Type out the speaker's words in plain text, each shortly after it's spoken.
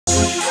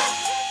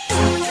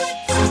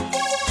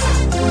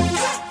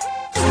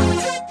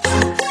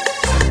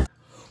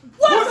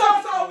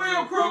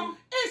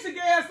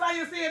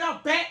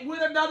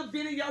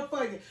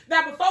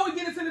Now, before we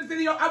get into this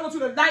video, I want you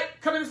to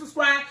like, comment, and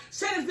subscribe.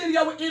 Share this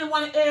video with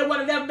anyone and everyone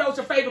and let them know what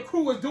your favorite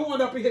crew is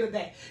doing up in here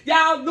today.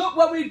 Y'all, look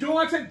what we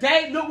doing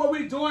today. Look what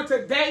we doing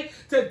today.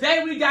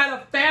 Today, we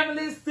got a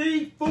family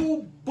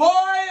seafood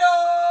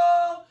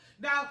boil.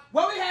 Now,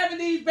 what we have in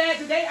these bags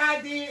today,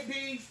 I did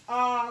these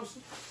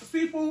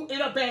seafood in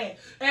a bag.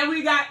 And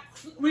we got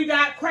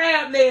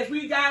crab legs,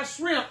 we got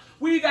shrimp,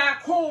 we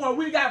got corn,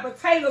 we got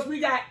potatoes, we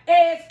got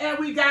eggs, and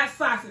we got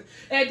sausage.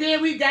 And then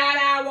we got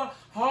our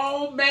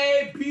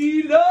homemade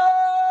pilaf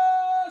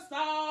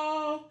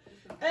sauce.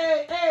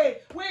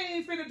 Hey, we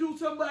ain't finna do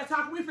too much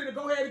talking. We finna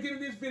go ahead and get in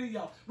this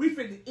video. We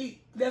finna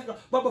eat. Let's go.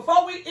 But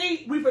before we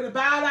eat, we finna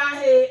bow our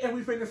head and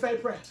we finna say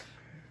prayer.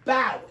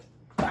 Bow it.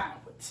 Bow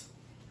it.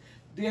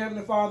 Dear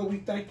Heavenly Father, we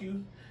thank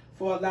you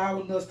for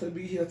allowing us to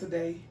be here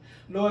today.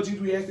 Lord Jesus,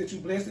 we ask that you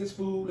bless this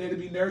food. Let it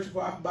be nourishing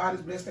for our bodies.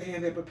 Bless the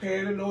hand that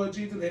prepared it, Lord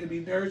Jesus. Let it be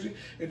nourishing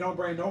and don't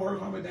bring no hurt,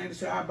 harm, or danger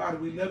to our body.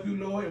 We love you,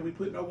 Lord, and we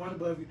put no one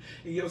above you.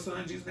 In your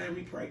Son, Jesus' name,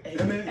 we pray.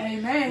 Amen.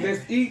 Amen.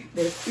 Let's eat.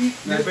 Let's eat.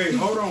 Now, babe,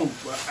 hold on.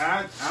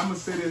 I'm going to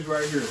say this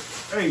right here.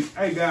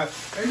 Hey, guys.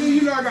 And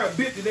then, I got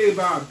bit today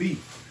by a bee.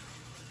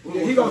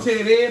 Yeah, he gonna tell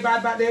everybody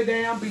about that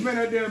damn bee. Man,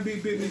 that damn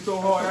bee bit me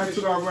so hard, I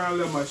took out around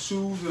and left my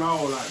shoes and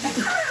all like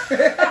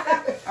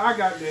that. I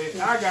got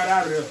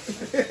out of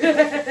there.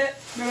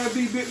 Man, that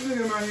bee bit me. Look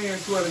at my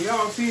hand swelling.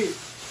 Y'all see it?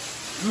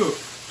 Look.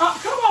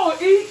 Come on,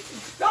 eat.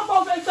 Don't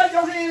folks ain't take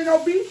your hand in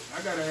no bee.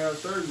 I gotta have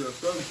surgery or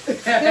something.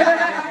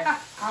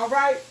 All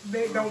right,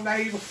 they don't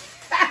neighbor.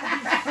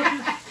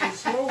 It's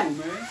slow,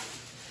 man.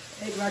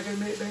 Act like a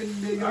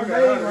neighbor. I got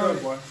out of there,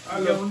 boy. I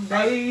love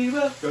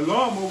neighbor. The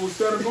lawnmower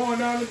instead of going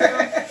down the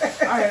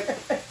town.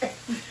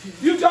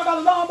 You jumped out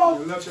the lawnmower?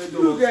 I left that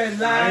door. You got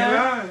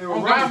lying. It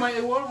was God,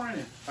 it was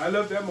raining. I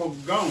left that mother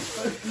gone.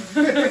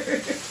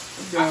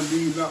 Damn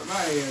bees out my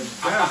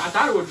ass. I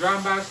thought it was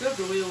driving by itself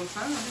the way it was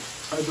sounding.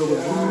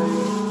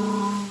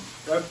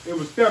 It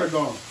was steady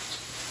gone.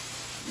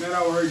 Man,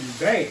 I was hurting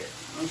bad.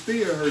 I'm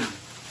still hurting.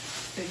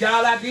 And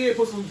y'all, I did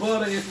put some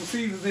butter and some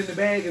seasons in the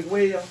bag as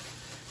well.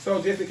 So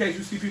just in case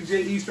you see people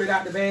just eat straight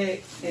out the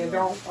bag and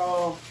don't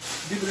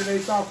dip it in their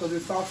sauce because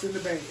it's sauce in the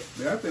bag.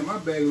 Man, I think my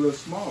bag a little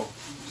small.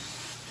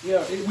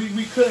 Yeah,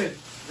 we couldn't.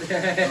 We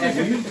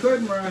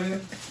couldn't around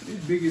here.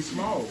 It's big and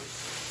small.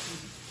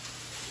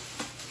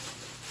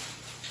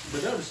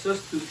 But that was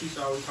substitute piece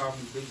I always call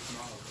me big and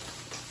small.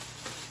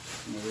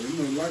 No, they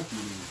don't like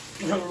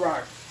you.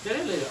 Right.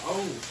 That lady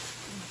old.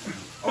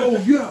 Oh,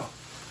 yeah.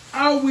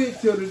 I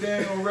went to the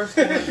damn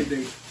restaurant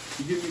today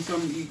to get me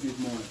something to eat this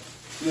morning.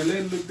 And the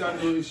lady looked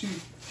at me and she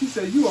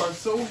said, "You are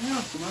so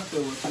handsome." I said,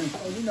 "Well, thank you."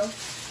 Oh, you know.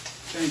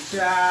 Thanks,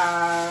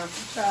 Child.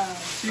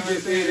 She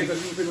just said it because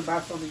you finna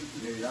buy something.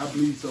 Yeah, I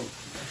believe so.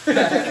 But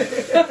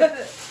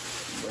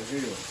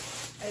hell.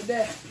 Hey,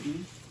 Dad.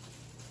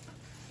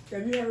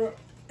 Have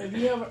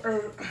you ever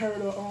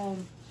heard of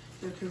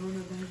the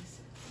coronavirus?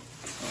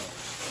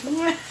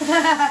 I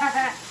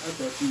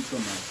thought you were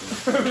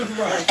talking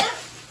about that.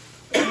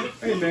 Right.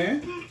 Hey, man.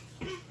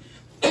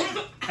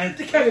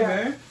 Hey,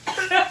 man.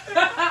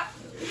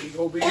 He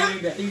gonna be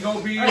in there. He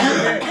gonna be in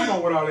there. Come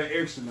on with all that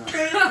extra now.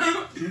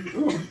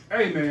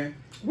 Hey, man.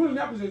 What in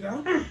that position,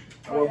 huh?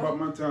 What about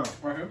my time?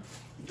 Right here.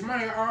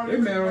 That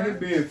man on here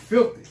being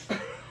filthy.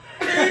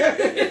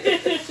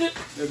 That's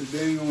the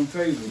dang on the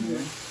table,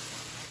 man.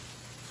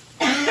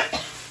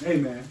 Hey,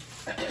 man.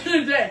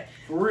 Dad.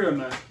 For real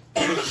now.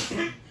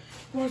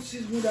 What's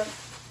this with that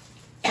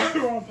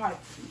wrong pipe?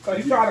 Cause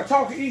he trying to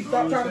talk and eat.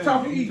 Stop trying to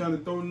talk and eat. He trying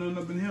to throw nothing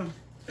up in him.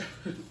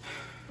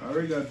 I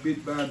already got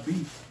bit by a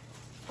bee.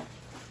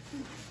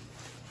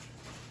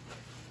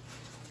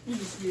 You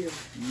just scared.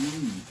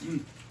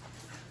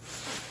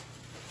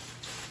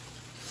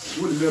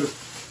 What is that?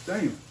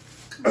 Damn.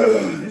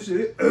 This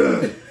shit.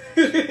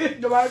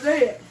 Nobody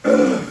dead.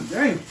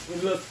 Damn. It's a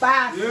little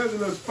spicy. Yeah, it's a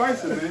little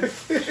spicy, man.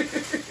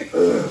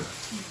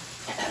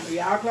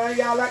 Y'all claim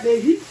y'all like that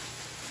heat.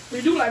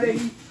 We do like that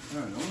heat. I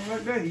don't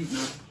like that heat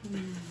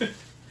now.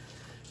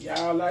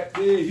 Y'all like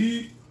that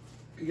heat.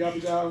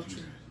 Y'all.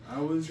 I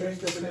was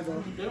Changed up in that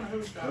bone.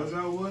 Cause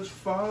I was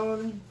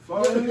falling.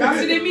 Y'all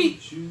see that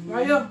meat?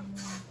 Right here.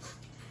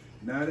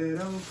 Now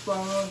that I'm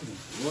falling,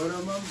 what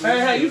am I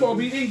doing? Hey, you gonna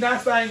be eating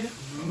that thing.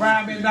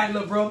 Brian Midnight,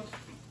 little bro.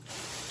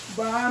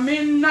 Brian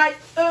Midnight.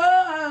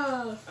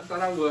 I thought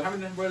I would. How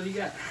many brothers he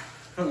got?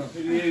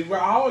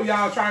 Well, all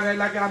y'all trying to act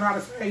like y'all know how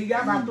to say. He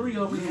got about 3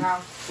 of them in the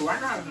house. So I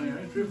know how to say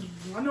it.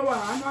 I know why.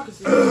 I know how to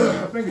say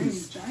I think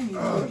it's Chinese.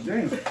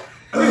 damn.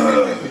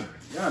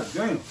 God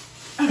damn.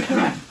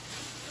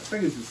 I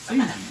think it's the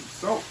seasoning,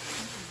 salt.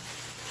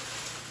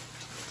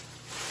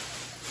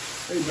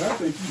 Hey, but I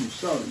think you was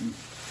shot at me.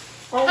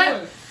 Oh, what?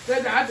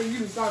 I think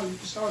you saw me.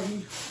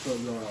 Cause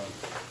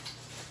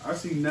I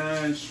see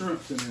 9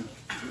 shrimps in there.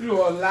 You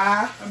a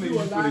lie. How many You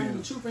a you put lie.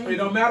 in? It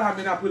don't matter how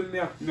many I put in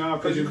there. No,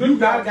 Because cause you if couldn't you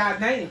got a got,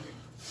 goddamn.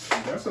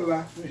 that's a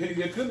lie.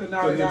 You couldn't have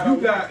now.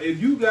 Cause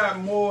if you got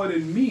more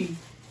than me,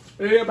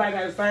 Everybody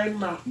got the same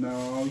amount.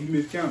 no, you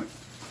miscounted.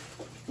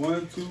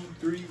 1, 2,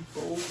 3,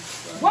 4,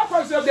 5. One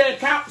person up there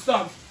count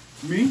something.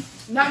 Me?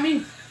 Not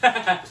me.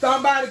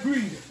 Somebody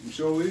greedy. You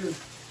sure is.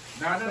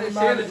 Now they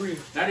Somebody said greedy.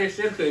 it. Now they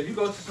said it. If you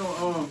go to some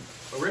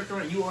a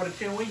restaurant and you order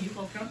 10 wings, you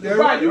gonna count Yeah, that.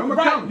 Right, I'm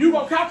gonna count. you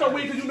gonna count your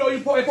wings because you know you're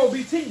supposed to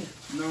be 10.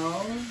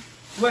 No.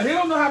 Well, he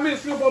don't know how many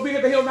shrimp gonna be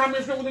here, but he don't know how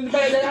many shrimp was in the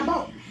bag that I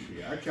bought.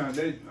 Yeah, I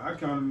counted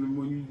them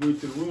when you went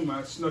to the room.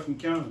 I snuck and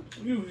counted.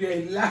 You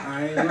ain't lying.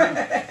 I ain't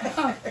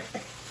lying.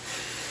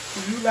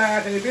 You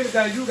lied, and if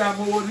anything, you got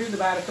more than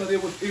anybody because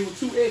it was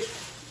too extra.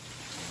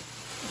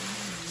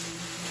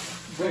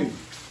 Baby.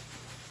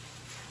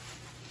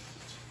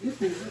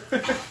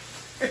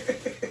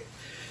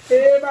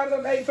 Everybody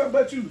done ate something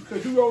but you,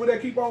 because you over there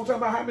keep on talking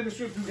about how many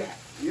strips you got.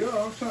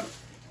 Yeah,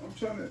 I'm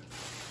trying to,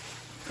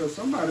 cause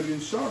somebody been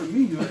short of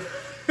me, you know.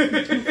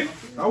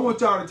 I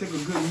want y'all to take a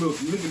good look.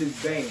 Look at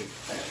this bag.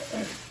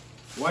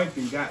 Wife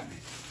done got me.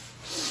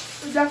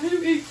 That's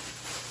you eat.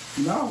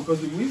 No,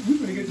 because we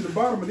gonna get to the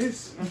bottom of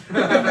this.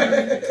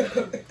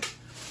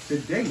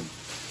 Today,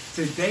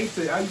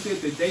 how you say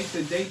today.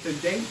 Today, we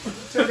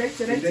get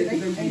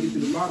to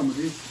the bottom of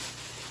this.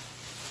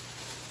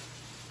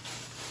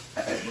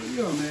 But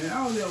yeah, man,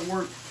 I was at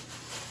work.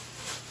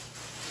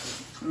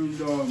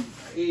 And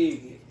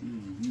Egg.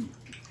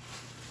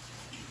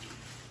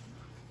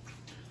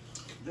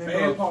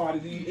 Bad part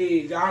of these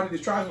eggs. Y'all need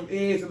to try some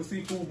eggs in the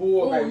seafood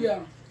boil, Oh, baby. yeah.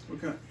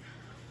 okay.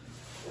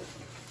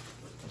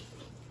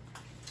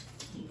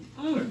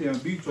 That damn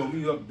beef tore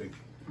me up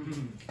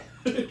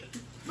today.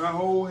 My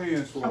whole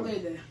hands full. Okay,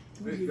 then.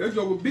 That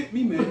joker bit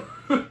me, man.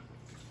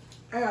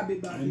 I got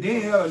big body. And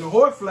then the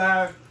horse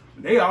flies,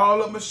 they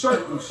all up my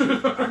shirt and shit.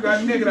 I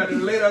got naked out there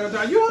later. I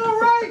got, you all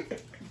right?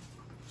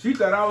 She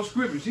thought I was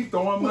scripting. She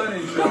throwing money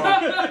and shit.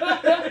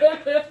 I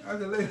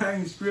said, lady, I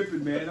ain't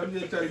scripting, man. I'm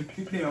just telling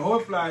you, damn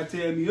horse fly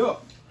tear me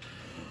up.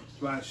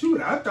 Like, shoot,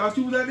 I thought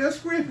you was out there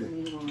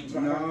scripting.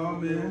 No,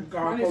 man.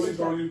 God, police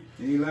on you.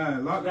 He ain't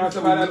lying. Lock Got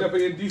somebody out there for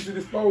indecent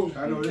disposal.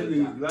 I know they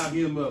need to lock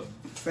him up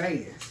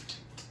fast.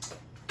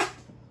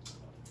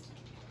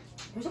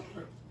 What's up?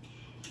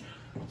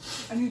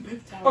 I need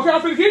paper towel. Okay,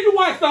 I'm finna give you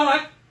one,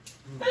 son.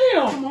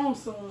 Damn. Come on,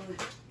 son.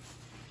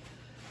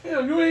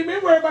 Damn, you ain't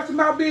been worried about your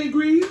mouth being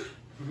greased.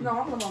 No,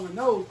 I'm on my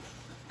nose.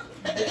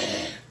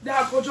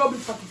 Now, Coach Joe be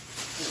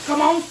fucking.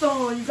 Come on,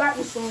 son. You got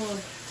this, son.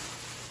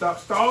 Stop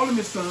stalling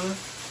me, son.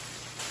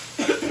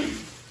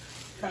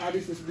 God,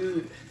 this is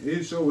good.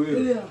 It sure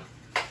is. Yeah.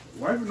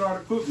 Wife know how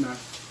to cook now.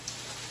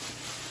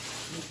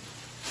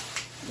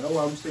 That's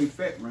why we stay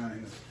fat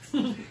around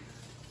here.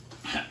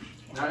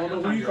 I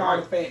don't know who you call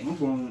it fat. I'm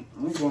going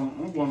on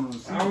the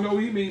seafood. I don't know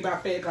what you mean by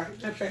fat. Like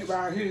that fat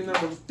around here,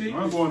 nothing thick.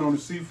 I'm going on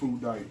the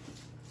seafood diet.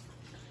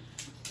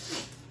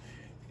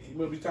 You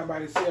must be talking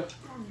about himself.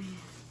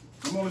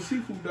 I'm on the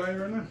seafood diet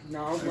right now.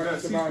 No, I'm I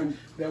got talking about seafood.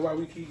 that's why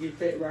we keep getting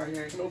fat around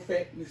here. Ain't no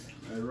fatness.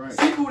 That's right.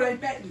 Seafood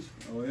ain't fatness.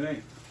 Oh, it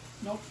ain't.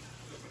 Nope.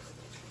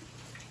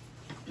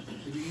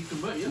 If you eat too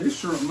much, yeah. This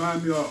shrimp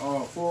remind me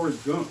of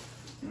Forrest Gump.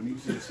 When he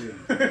just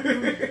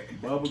said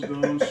bubble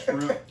gum,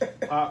 shrimp,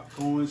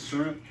 popcorn,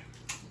 shrimp.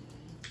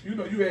 You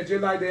know, you had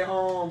just like that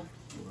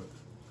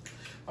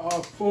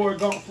Forrest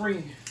Gump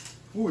friend.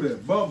 Who was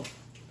that? Bubble.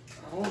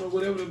 I don't know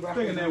whatever the I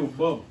think his name was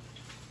Bubble.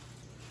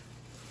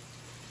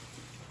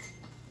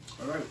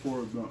 I like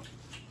Forrest Gump.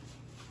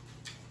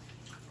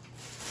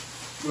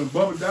 When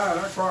Bubba died,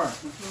 I cried.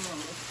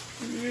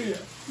 Yeah.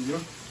 Yeah.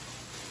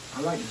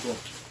 I like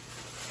Bubba.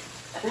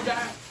 Who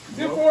died?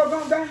 Did Forrest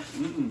Gump die?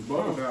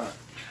 Bubba died.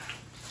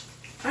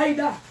 How you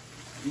die?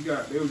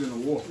 They was in the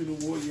war. In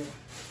the war, yeah.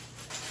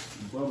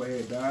 Bubba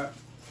had died.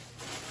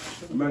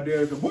 And my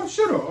dad said, boy,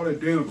 shut up. All that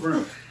damn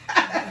crap.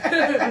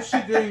 That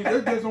shit,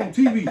 that's just on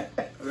TV. I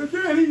said,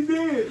 Dad, he's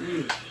dead.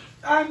 Yeah.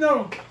 I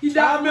know. He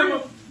died.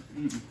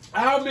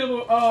 I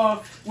remember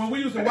when we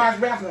used to watch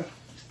wrestling.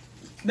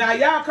 Now,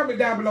 y'all comment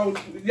down below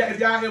if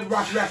y'all ever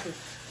watch wrestling.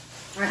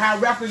 And how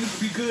wrestling used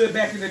to be good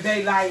back in the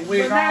day, like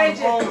when But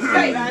all now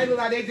the now it look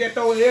like they just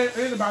throw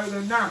anybody in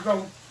the knock.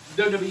 So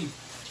WWE.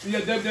 yeah,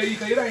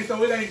 WWE,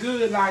 so it ain't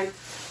good like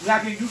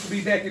it used to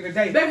be back in the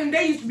day. Back in the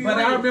day used to be But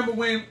real. I remember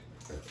when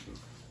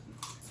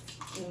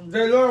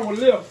their Lord was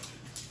little.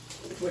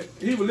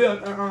 He was little.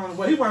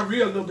 Well, he wasn't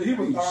real little, but he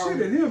was. Hey,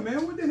 shit at him,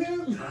 man. What the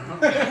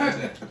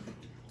hell?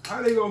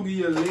 How they gonna give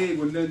you a leg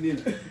with nothing in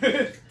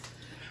it?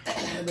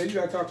 Man, you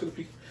gotta talk to the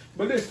people.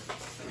 But listen,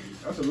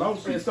 That's a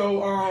lawsuit. and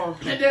so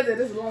This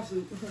is a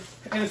lawsuit.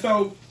 and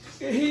so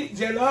he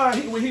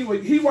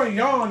wasn't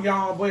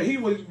young, but he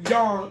was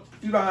young.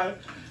 You know,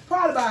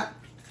 probably about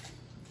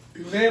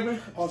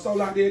 11 or so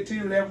like that, 10,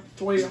 11,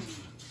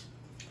 12.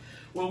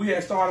 When we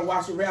had started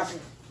watching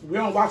wrestling, we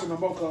don't watch it no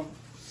more because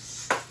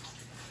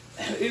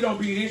it don't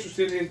be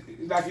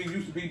interesting like it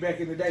used to be back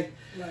in the day.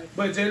 Right.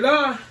 But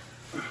Jalon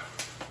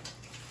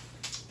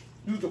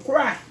used to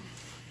cry.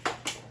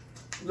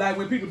 Like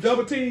when people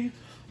double team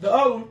the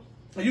other one,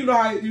 and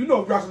you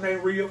know wrestling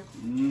ain't real.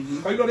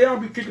 Mm-hmm. Cause you know they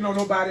don't be kicking on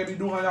nobody, they be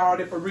doing all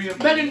that for real.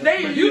 Back in the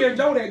day, But he didn't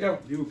know that though.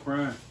 He was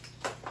crying.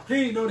 He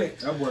didn't know that.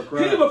 That boy He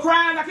cried. was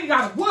crying like he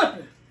got a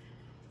whooping.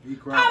 He Oh,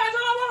 cried. that's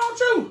all I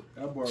want on you.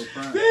 That boy was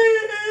crying. He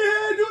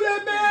do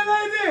that man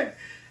like that.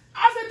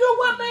 I said, do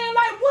what man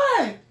like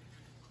what?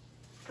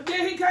 And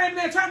then he came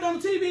there, turned on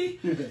the TV,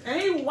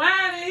 and he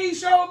whining, he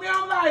showed me.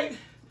 I'm like,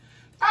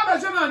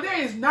 Jello, that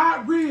is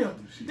not real.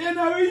 Then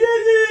I mean,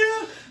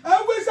 yeah,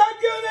 I wish I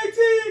killed that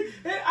team.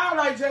 And I'm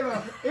like,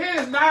 Jello, it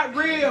is not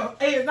real.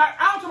 It is not.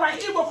 I was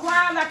like, he was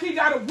crying like he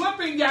got a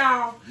whooping,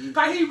 y'all.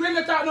 Cause he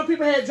really thought no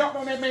people had jumped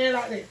on that man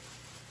like that.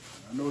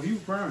 I know he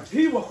was crying.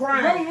 He was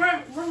crying.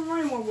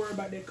 Roman won't worry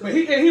about that. But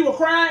he was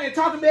crying and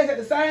talking back at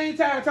the same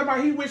time, talking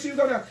about he wish he was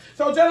on there.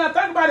 So, Jello,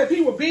 think about if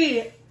he was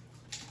big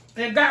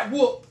and got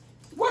whooped,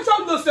 what your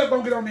little self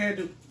gonna get on there and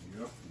do?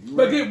 Yep,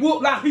 but right. Get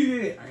whooped like he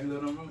did. I ain't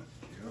little no more.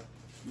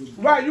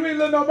 Right, you ain't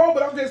little no more,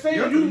 but I'm just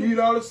saying. You need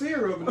all the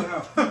syrup in the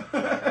house.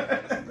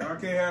 I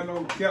can't have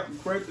no Captain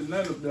Crate or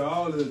nothing up there.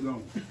 All of it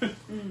gone.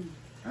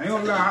 I ain't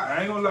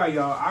gonna lie,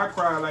 y'all. I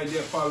cried like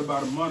that probably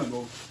about a month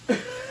ago.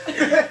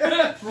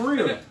 For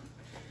real.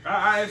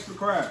 I actually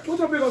cried. What's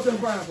your big old self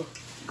crying for?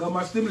 Cause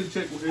my stimulus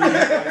check was in.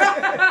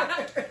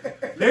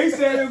 They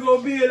said it was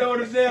gonna be it on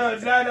the sale.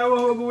 Now that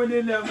was going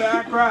in there, man.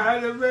 I cried.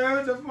 I said, man,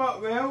 what the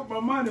fuck, man? With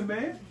my money,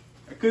 man.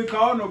 I couldn't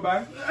call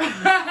nobody.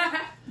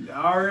 I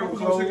already was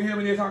close to him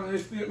and they're talking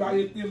about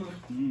his stimulus.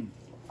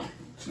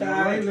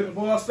 Style, he looking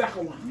for a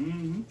second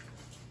one.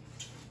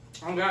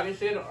 I'm glad they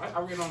said,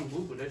 I read on the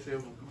group, but they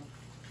said,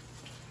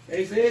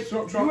 they said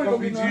Trump gonna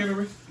be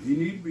generous. He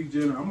need to be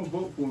generous. I'm gonna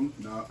vote for him.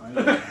 No, I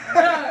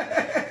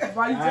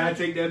ain't. I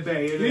take that back.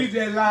 He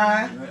just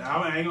lying.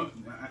 I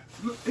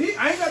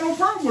ain't got no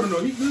problem with him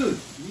though. He good.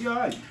 He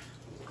alright.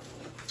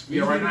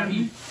 Yeah, right now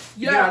he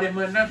got that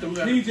money nothing.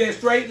 He just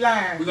straight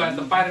lying. We got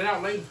to fight it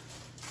out later.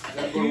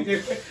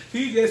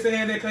 He just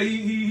saying that because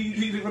he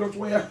living on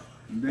 12.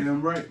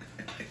 Damn right.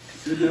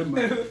 Good damn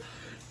right.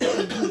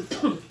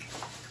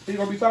 He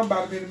gonna be talking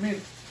about it in a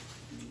minute.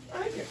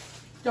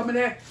 Talking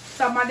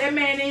about that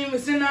man ain't even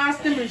sending our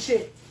stimulus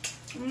shit.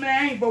 Man,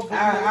 I ain't vote for you.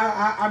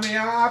 I mean,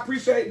 I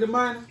appreciate the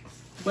money,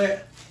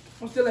 but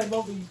I'm still ain't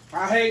vote for you.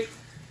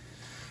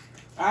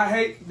 I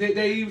hate that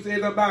they even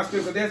said about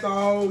still, because that's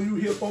all you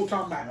hear folks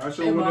talking about. I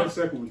sure want that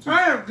second one too.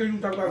 I am because you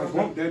talk about I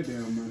vote that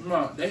damn money.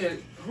 No, they had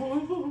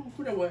who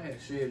that one had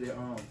said that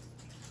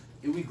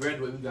if we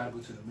graduate we gotta go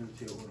to the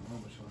military or the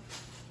home or something.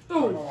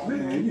 Oh,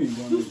 man, you ain't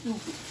going to.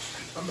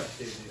 Somebody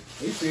said that.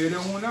 They said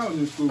that when I was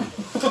in school.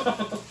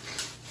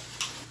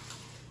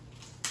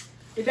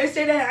 If they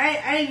say that,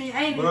 I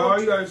ain't. But all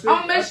you gotta say,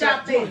 I'm mess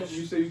y'all things.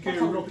 You say you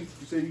can't read. You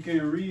say you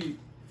can't read.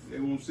 They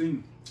won't see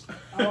me.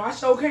 Oh, I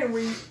sure can't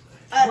read.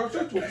 Bro,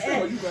 that's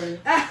what you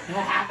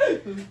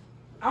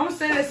I'm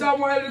saying that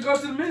someone had to go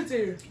to the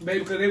military. Maybe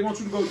because they want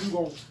you to go, you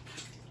go.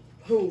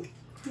 Who?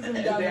 You finna die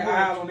in that the war.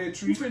 aisle on that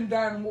tree. You finna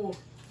die in the war.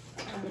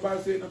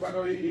 Nobody said nobody.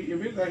 No,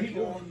 if it's like he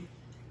going.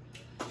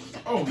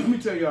 Oh, let me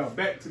tell y'all.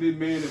 Back to this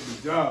man at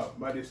the job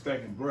by this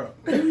stinking breath.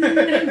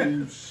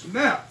 You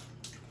snap.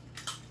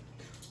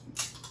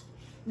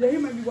 Yeah, he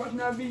might be watching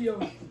our video.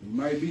 He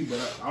might be, but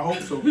I hope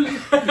so.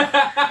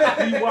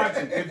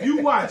 If you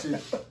watching,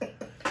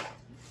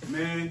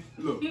 man,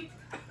 look,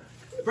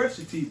 brush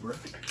your teeth, bro.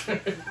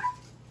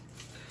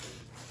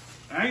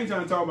 I ain't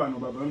trying to talk about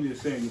nobody, but I'm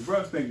just saying your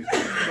breath stink is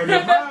stink. But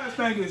your mind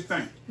stink is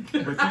stink.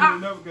 But you will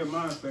never get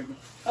mine stinking.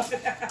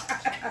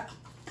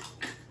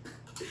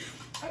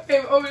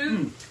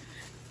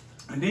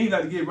 And then you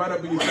got to get right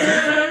up in your face.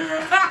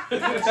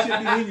 That shit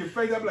be in your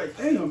face. I be like,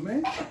 damn,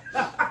 man.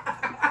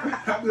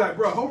 I be like,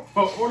 bro,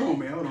 hold on,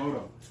 man. Hold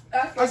on.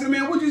 I said,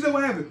 man, what you say?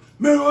 What happened?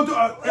 Man, hold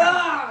on.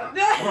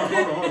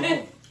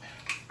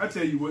 I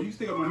tell you what, you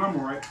stick up my number,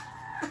 right?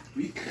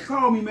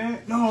 Call me,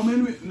 man. No,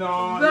 man.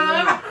 No.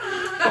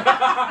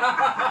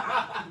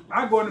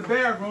 I go in the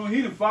bathroom.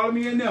 He done follow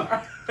me in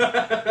there.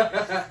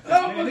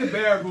 Man, this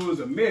bathroom is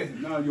a mess.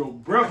 Now your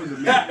breath is a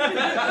mess.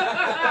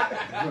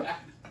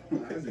 I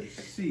said,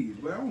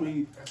 shit, but I don't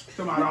even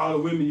talking about all the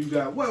women you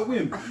got. What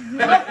women? Man,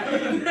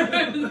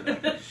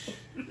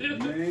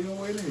 ain't no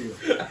way to hell.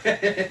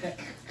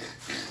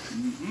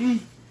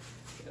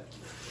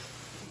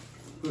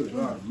 Good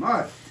God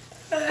Almighty.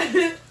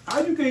 How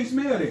you can't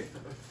smell that?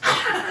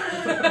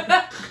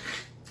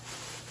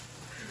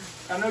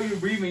 I know you're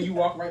breathing, you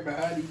walk right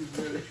behind you, just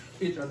really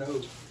hit your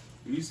nose.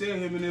 You said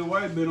him and his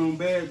wife been on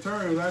bad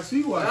terms. I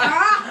see why.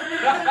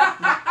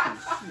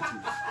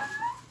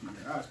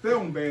 I still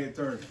on bad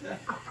terms.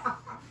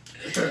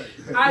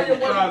 I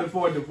probably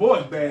for a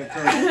divorce bad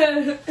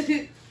terms.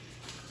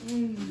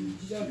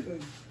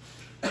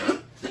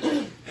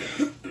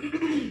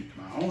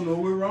 I don't know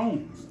what's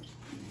wrong.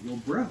 Your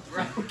breath.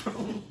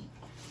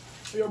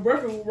 Your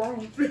breath was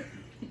wrong.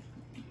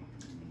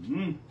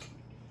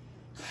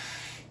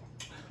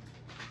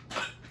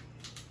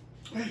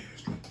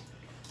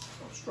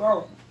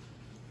 Strong.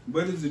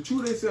 But is it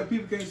true they say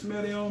people can't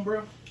smell their own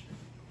breath?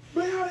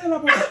 Man, how the hell I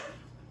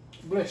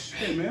bless you.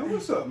 Hey man,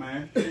 what's up,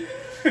 man? My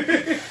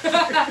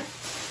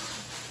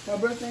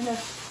breath ain't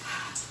that.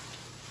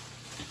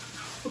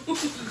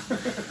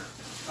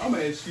 I'm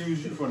gonna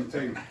excuse you from the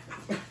table.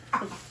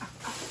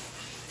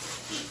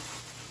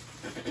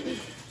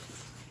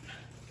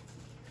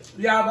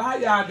 Y'all, but how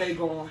y'all day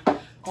going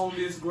on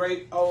this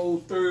great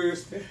old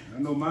Thursday? I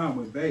know mine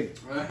went bad.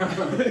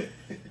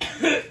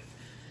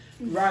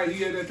 Right,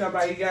 yeah, they're talking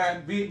about he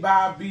got beat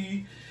by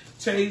B,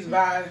 chased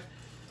by,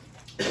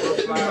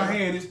 In my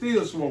hand, it's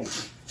still swollen.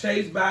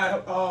 chased by,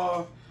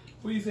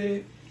 what you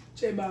said?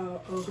 Chased by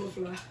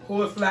horsefly.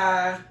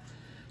 Horsefly.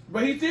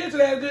 But he did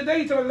today a good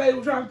day. He told the lady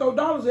was trying to throw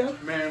dollars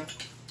at. Man,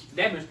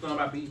 that been stung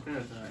by bees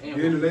parents. Then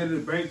the lady at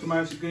the bank told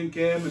me she couldn't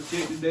carry my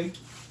check today.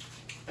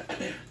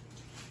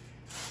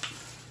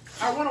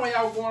 I wonder why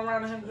y'all was going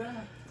around $100.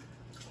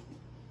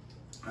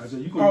 I said,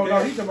 you Oh, gonna no,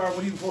 carry he talking about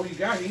before he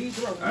got here. He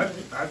talking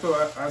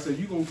about I said,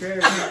 you gonna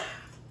carry me?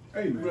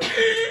 Hey, man.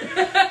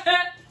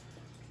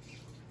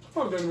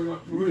 fuck that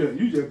nigga. For real,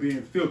 you just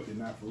being filthy,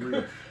 not for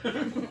real.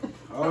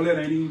 All that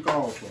ain't even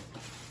called for.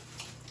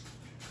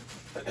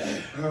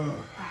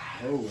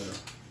 Oh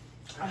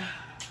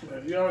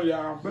well. Yo,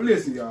 y'all. But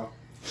listen, y'all.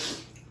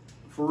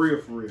 For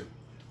real.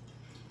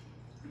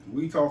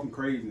 We talking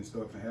crazy and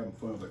stuff and having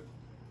fun, but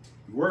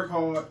you work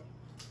hard.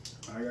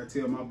 I gotta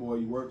tell my boy,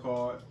 you work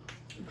hard.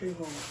 Okay,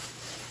 hold on.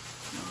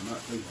 No, not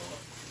play hard.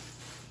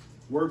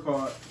 Work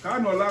hard. I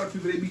know a lot of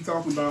people, they be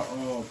talking about,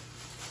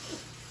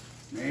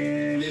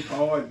 man, it's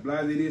hard,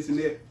 blah, this and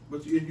that.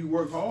 But if you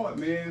work hard,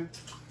 man,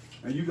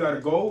 and you got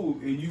a goal,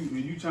 and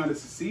you trying to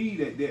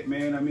succeed at that,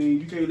 man, I mean,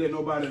 you can't let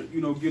nobody,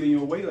 get in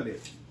your way of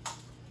that.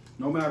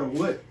 No matter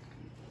what.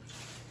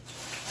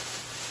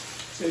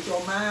 Set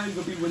your mind,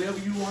 you can be whatever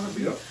you want to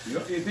be.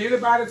 Yep. If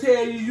anybody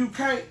tell you you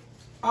can't,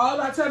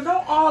 all I tell,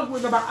 don't argue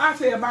with nobody. I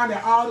tell mine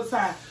that all the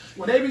time.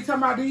 When they be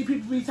talking about, these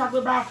people be talking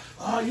about,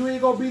 oh, you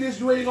ain't gonna be this,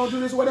 you ain't gonna do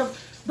this, whatever.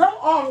 Don't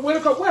argue with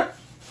them, because what?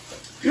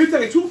 You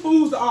take two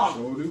fools to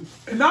argue. Sure do.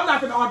 And I'm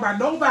not gonna argue about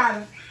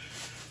nobody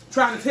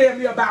trying to tell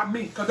me about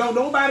me, because don't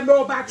nobody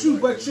know about you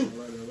but you.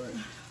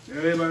 Right.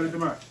 Everybody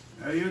come out.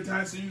 Every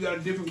time you got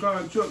a different car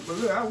and truck, but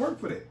look, I work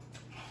for that.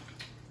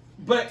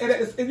 But,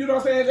 and you know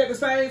what I'm saying, at the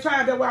same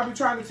time, that's why I be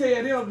trying to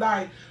tell them,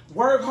 like,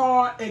 work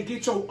hard and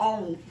get your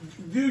own.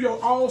 Do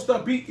your own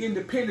stuff, be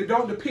independent.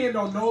 Don't depend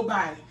on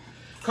nobody.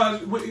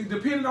 Because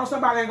depending on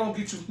somebody ain't going to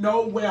get you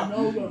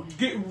nowhere.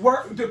 Get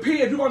work,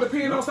 depend. If you're going to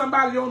depend on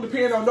somebody, you don't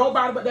depend on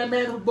nobody but that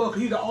man in the book.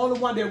 He's the only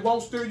one that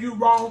won't steer you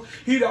wrong.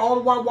 He's the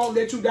only one won't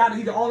let you down.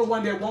 He's the only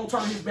one that won't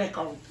turn his back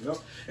on you. Yep.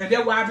 And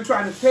that's why I be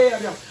trying to tell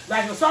them.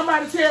 Like, if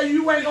somebody tell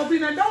you ain't going to be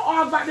there, don't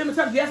argue about them and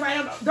tell them, yes, I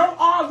am. Don't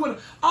argue with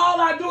them. All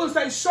I do is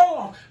say, show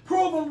them.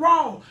 Prove them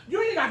wrong. You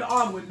ain't got to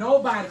argue with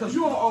nobody because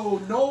you don't owe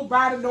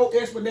nobody no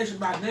explanation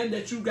about nothing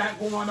that you got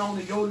going on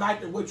in your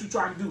life and what you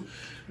trying to do.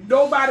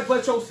 Nobody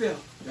but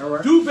yourself.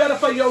 Right. Do better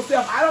for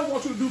yourself. I don't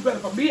want you to do better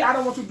for me. I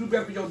don't want you to do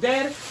better for your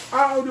daddy.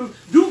 I don't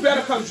do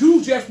better because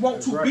you just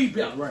want to be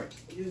better. Right.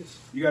 Yes.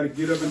 You got to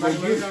get up and go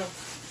get it.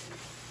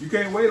 You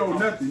can't wait on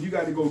nothing. You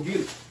got to go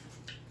get it.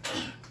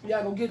 You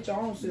gotta go get your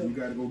own self. You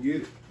got to go get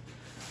it.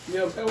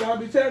 Yeah, that's what I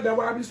be telling. That's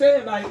what I be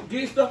saying. Like,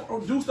 get stuff,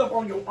 do stuff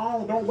on your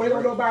own. Don't wait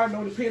on nobody.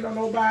 Don't depend on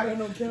nobody.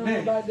 Don't depend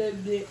on nobody.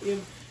 That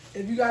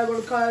if you gotta go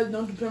to college,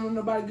 don't depend on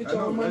nobody. Get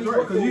your own money. That's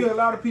right. Because you got a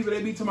lot of people,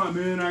 they be talking about,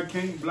 man, I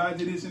can't blah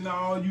to this and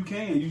all. You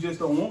can. You just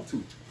don't want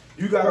to.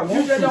 You gotta want to.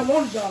 You just don't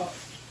want a job.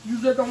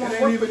 You just don't want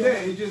to work. It ain't even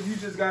that. You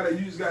just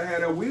gotta have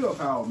that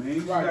willpower, man.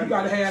 You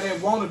gotta have that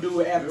want to do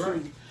it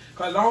attitude.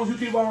 Because as long as you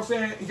keep on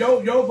saying,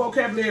 your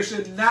vocabulary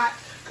should not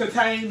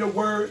contain the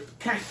word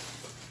can't.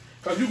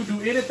 Because you can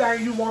do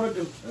anything you want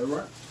to do. That's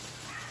right.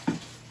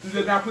 You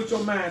just gotta put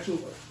your mind to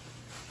it.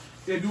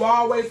 If you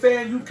always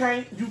saying you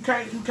can't,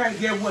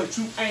 get what?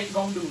 You ain't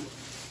gonna do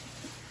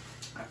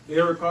it.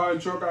 Every car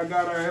and truck I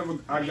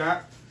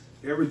got.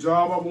 Every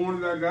job I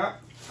wanted, I got.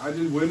 I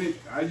just went it.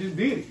 I just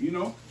did it, you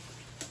know.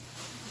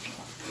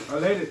 A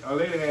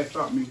lady had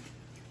stopped me.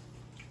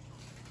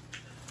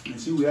 And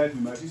she was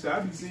asking me about it. She said, I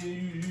be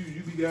seeing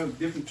you be having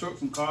different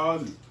trucks and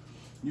cars and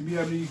you be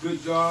having these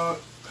good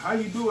jobs. How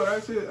you do it?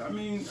 I said, I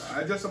mean,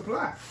 I just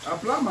apply. I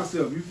apply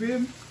myself, you feel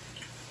me?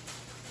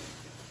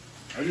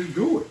 I just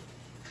do it.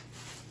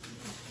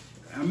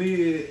 I mean,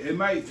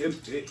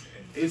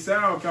 it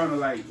sounds kind of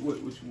like, what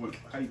you want,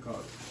 how you call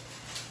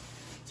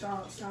it?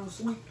 Sounds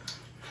sweet.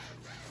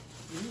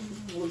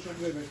 What's your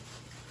favorite?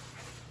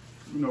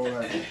 You know,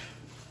 like,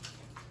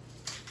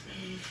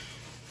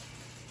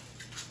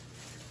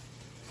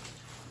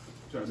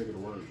 trying to think of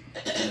the word.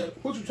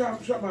 What you trying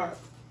to about?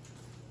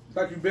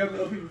 Like you better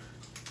than other people?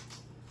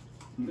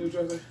 You know what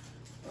you're trying to say?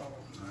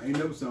 I ain't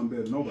never something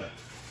better than nobody.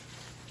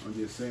 I'm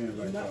just saying,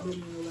 like, Not better than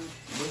nobody.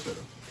 what's that?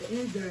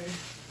 Anything.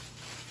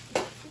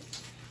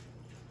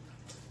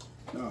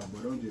 No,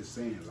 but I'm just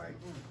saying, like,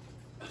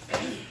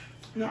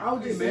 No, I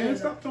was hey just man, saying.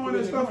 stop throwing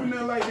that stuff in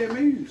there like that,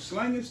 man. You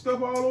slanging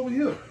stuff all over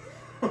here.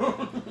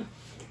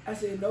 I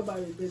said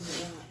nobody's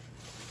business.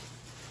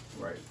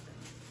 Right.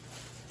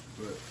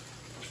 But,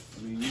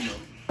 I mean, you know.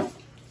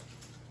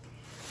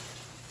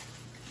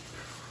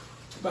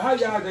 But how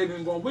y'all day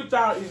been going? What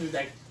y'all eating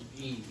today?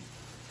 Yeah.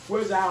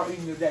 Where's y'all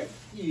eating today?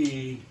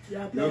 Yeah.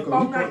 Y'all Yeah, play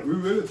all night. we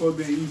really supposed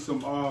to be eating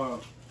some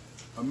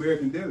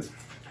American deli.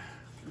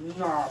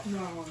 Nah.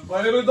 No.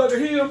 But if we go to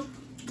him,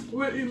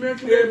 We're eating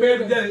American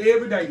every day,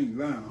 every day. He's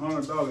lying.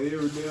 $100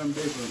 every damn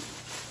day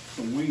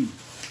for some wings.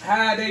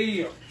 How they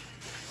eat?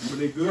 But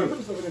they Put good.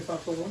 us over there,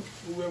 stop someone.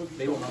 Whoever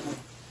They want my money.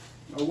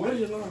 Oh, Where what?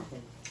 you learn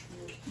from?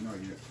 Not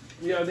yet.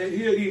 Yeah,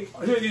 he'll eat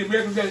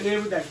American Deli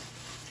every day.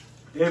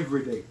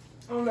 Every day.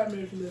 I don't like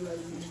American Deli like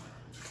that.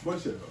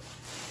 But shut up.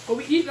 But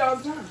we eat it all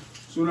the time.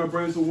 Soon I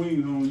bring some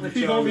wings home.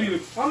 He gonna be. I'm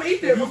gonna eat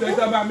If that. you say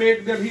something about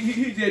American Deli,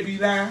 he just be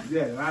lying.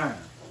 Yeah, lying.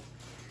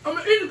 I'm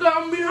gonna eat it because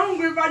I'm gonna be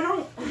hungry if I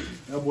don't.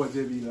 That boy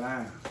just be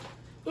lying.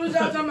 What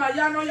y'all talking about?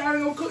 Y'all know y'all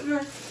ain't gonna cook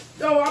nothing.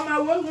 So I might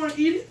well gonna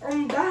eat it.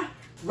 I'm gonna die.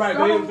 Right,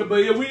 but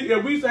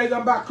if we say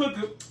something about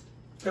cooking,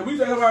 if we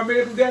say something about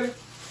American Deli,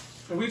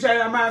 if we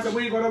change our mind, so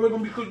we're gonna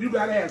be cooking, you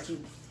gotta have to.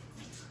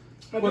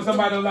 When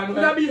somebody don't like Cause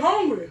I be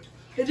hungry.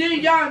 And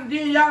then y'all be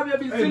Hey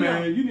sitting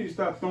man, there. you need to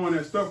stop throwing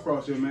that stuff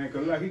across here, man,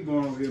 cause like he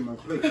going over here in my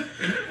plate.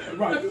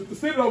 Right,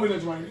 sit over there,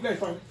 Dwayne. That's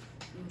funny.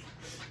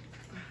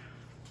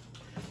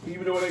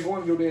 Even though it ain't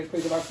going to go there,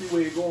 because if I see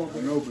where it's going.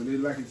 I know, but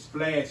it's like it's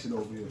splashing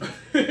over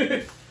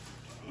here.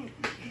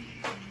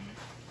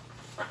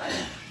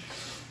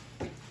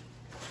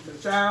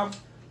 But child,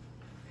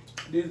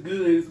 this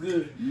good, it's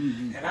good.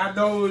 Mm-hmm. And I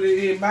know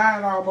that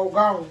mine almost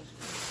gone.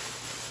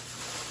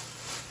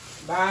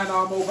 Mine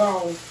almost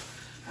gone.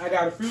 I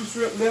got a few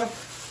shrimp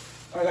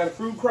left. I got a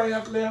few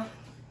crabs left.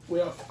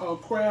 Well,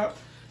 crab,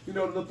 you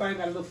know, the little thing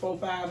got a little 4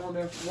 5 on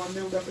there. One of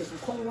them left is some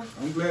corn.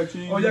 I'm glad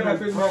you ain't Oh, y'all got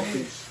no fish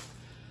crawfish.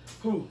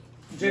 Who?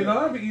 J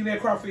Love be eating that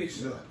crawfish.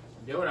 Yeah.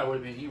 That's what I would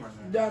have been eating right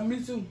now. Yeah,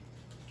 me too.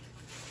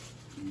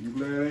 You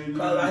glad I ain't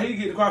Cause like, he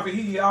get the crawfish,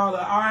 he get all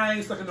the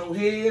iron stuck in no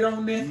head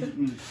on there.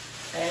 Mm-mm.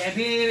 And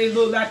then it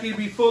look like it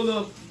be full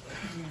of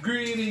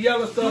green and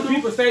yellow stuff.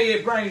 People say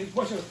it brains.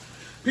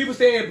 People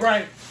say it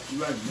brains.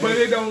 Like But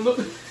it don't look.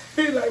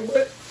 He's like,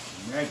 what?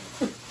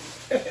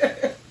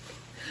 magic.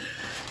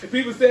 And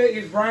people say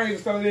it's brains and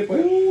stuff like that, but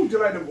Ooh, just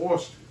like them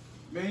oysters.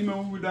 Man, you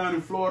know we were down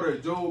in Florida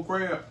at Joe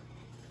Crab,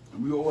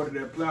 and we ordered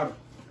that platter,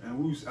 and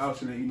we was out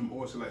there eating them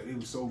oysters like it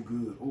was so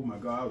good. Oh my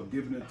God, I was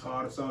dipping in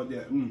tartar sauce.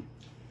 That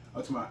I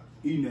was talking about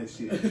eating that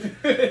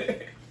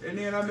shit. And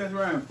then I messed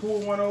around and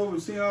pulled one over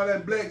and seen all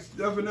that black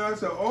stuff in there. I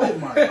said, oh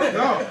my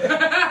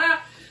God.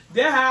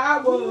 that's how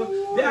I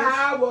was. That's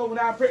how I was when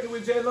I was pregnant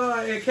with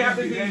J-Lon and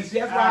Captain D. That's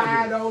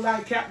why I don't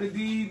like Captain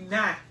D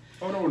now.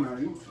 Hold on now.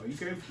 You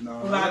can't.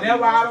 No.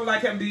 That's why I don't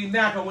like Captain D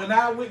now. Cause when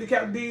I went to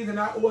Captain D's and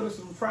I ordered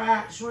some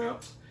fried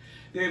shrimp,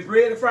 they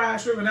bread and fried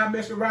shrimp, and I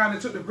messed around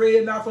and took the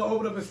bread off and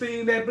opened up and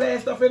seen that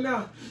black stuff in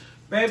there.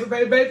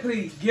 Baby,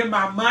 please give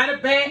my money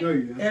back. No,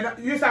 you didn't.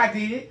 And yes, I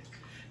did.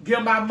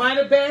 Give my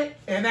money back,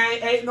 and I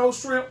ain't no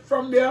shrimp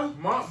from there.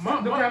 Mom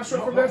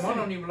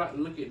don't even like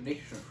to look at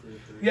naked shrimp.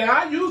 Yeah,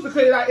 I used to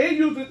cook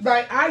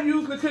I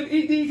usually couldn't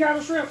eat these kind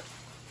of shrimp.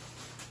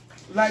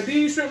 Like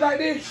these shrimp like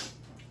this.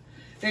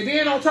 And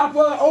then on top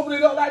of it, open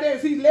it up like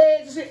that, see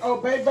legs and shit.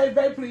 Oh,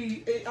 baby,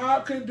 please. I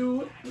couldn't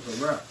do it.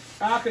 It's a wrap.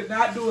 I could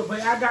not do it.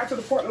 But I got to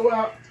the point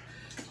where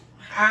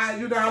I'm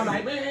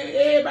like, man,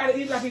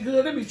 everybody eat like it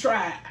good. Let me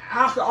try it.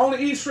 I could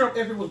only eat shrimp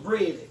if it was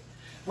breaded.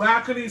 Well,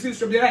 I couldn't eat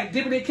shrimp. Then I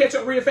dip it in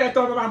ketchup real fast,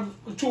 throw them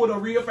to it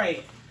real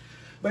fast.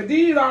 But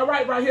these are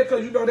right here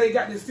because, you know, they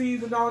got the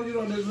seasoning on it. You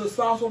know, there's a little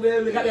sauce on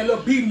there. They got that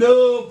little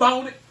B-Love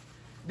on it.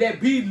 That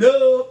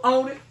B-Love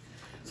on it.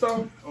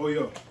 So, Oh,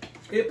 yeah.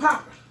 it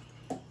popping.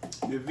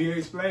 The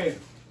V8 splash.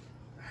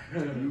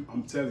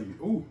 I'm telling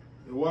you. Ooh,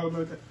 the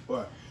watermelon.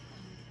 What?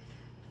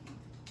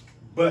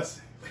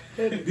 Bussin'.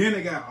 Then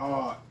they got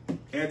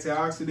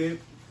antioxidant,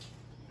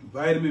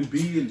 vitamin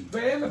B, and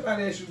Man, let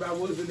me ask you about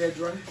what's in that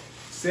drink.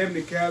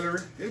 70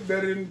 calories. It's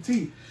better than the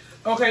tea.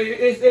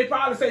 Okay, they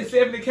probably say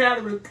 70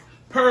 calories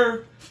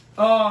per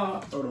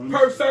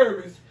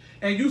service.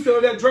 And you feel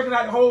that drinking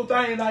out the whole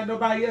thing like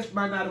nobody else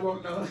might not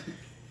want to know.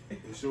 It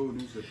sure do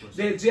say plus.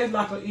 They're just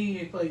like an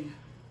end for you.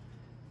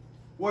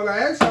 Well, I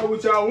asked y'all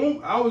what y'all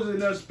want. I was in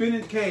there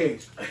spending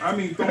cash. I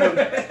mean,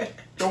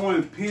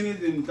 throwing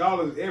pennies and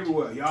dollars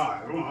everywhere. Y'all,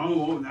 I don't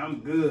want. I'm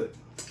good.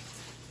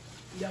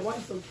 Yeah, why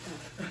you so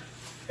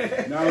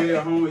kind? Now we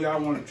at home,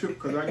 y'all want a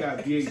trip because I got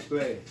V8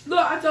 splash. Look,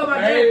 I told my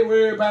I dad. ain't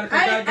worried about it.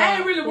 I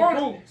ain't really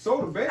want it.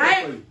 Soda bad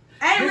I for you.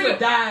 ain't This really. a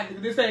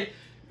diet. This ain't.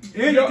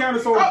 Any kind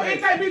of soda Oh, bad. it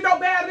can't be no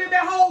better than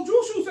that whole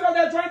juice you sit on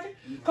there drinking.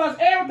 Cause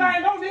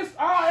everything on this,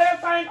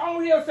 everything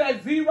on here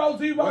says 0,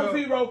 0,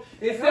 0,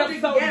 except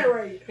sodium.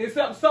 Gatorade.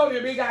 Except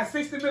sodium, it got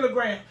 60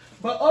 milligrams.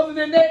 But other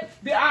than that,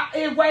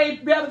 it way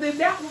better than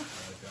that one.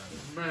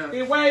 Man.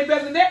 It way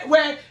better than that.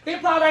 Well,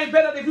 it probably ain't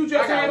better if you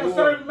just I got had a water.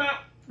 certain amount.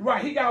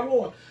 Right, he got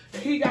water.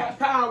 And he got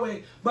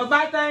Powerade. But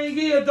my thing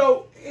is,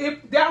 though,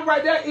 that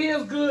right there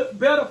is good,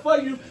 better for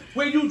you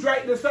when you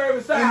drink the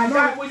serving size,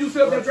 not when you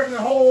sit there drinking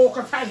the whole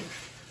container.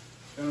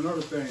 And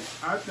another thing,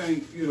 I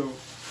think, you know,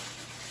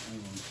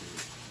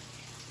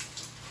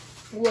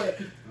 What?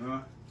 huh?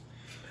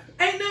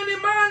 Ain't nothing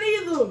in mine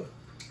either.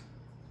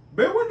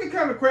 But what the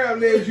kind of crab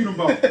legs you done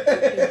bought?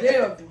 The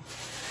devil.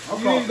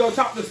 You need to go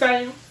talk to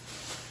Sam.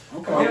 I'm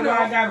That's calling. where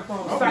I got it from.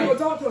 I'm I'm Sam. gonna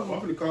talk to I'm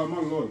him. finna call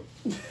my lawyer.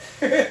 We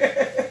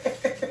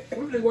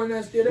finna go in there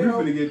and steal We that.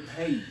 finna get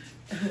paid.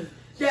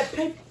 That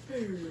paper.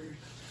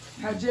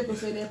 How Jeff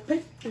say that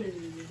picture.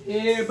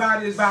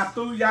 Everybody is about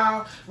through,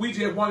 y'all. We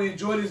just want to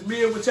enjoy this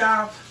meal with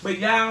y'all. But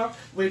y'all,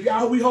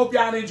 we hope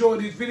y'all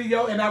enjoyed this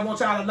video. And I want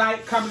y'all to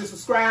like, comment, and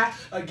subscribe.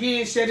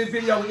 Again, share this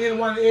video with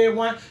anyone and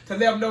everyone to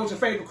let them know what your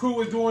favorite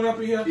crew is doing up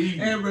in here.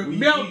 And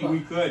remember, we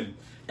couldn't.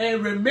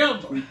 And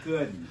remember, We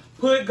couldn't.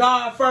 put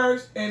God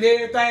first, and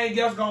everything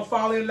else gonna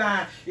fall in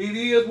line. It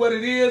is what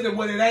it is, and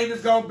what it ain't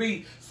is gonna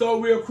be. So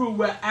Real Crew,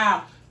 we're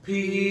out.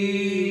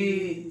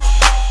 Peace.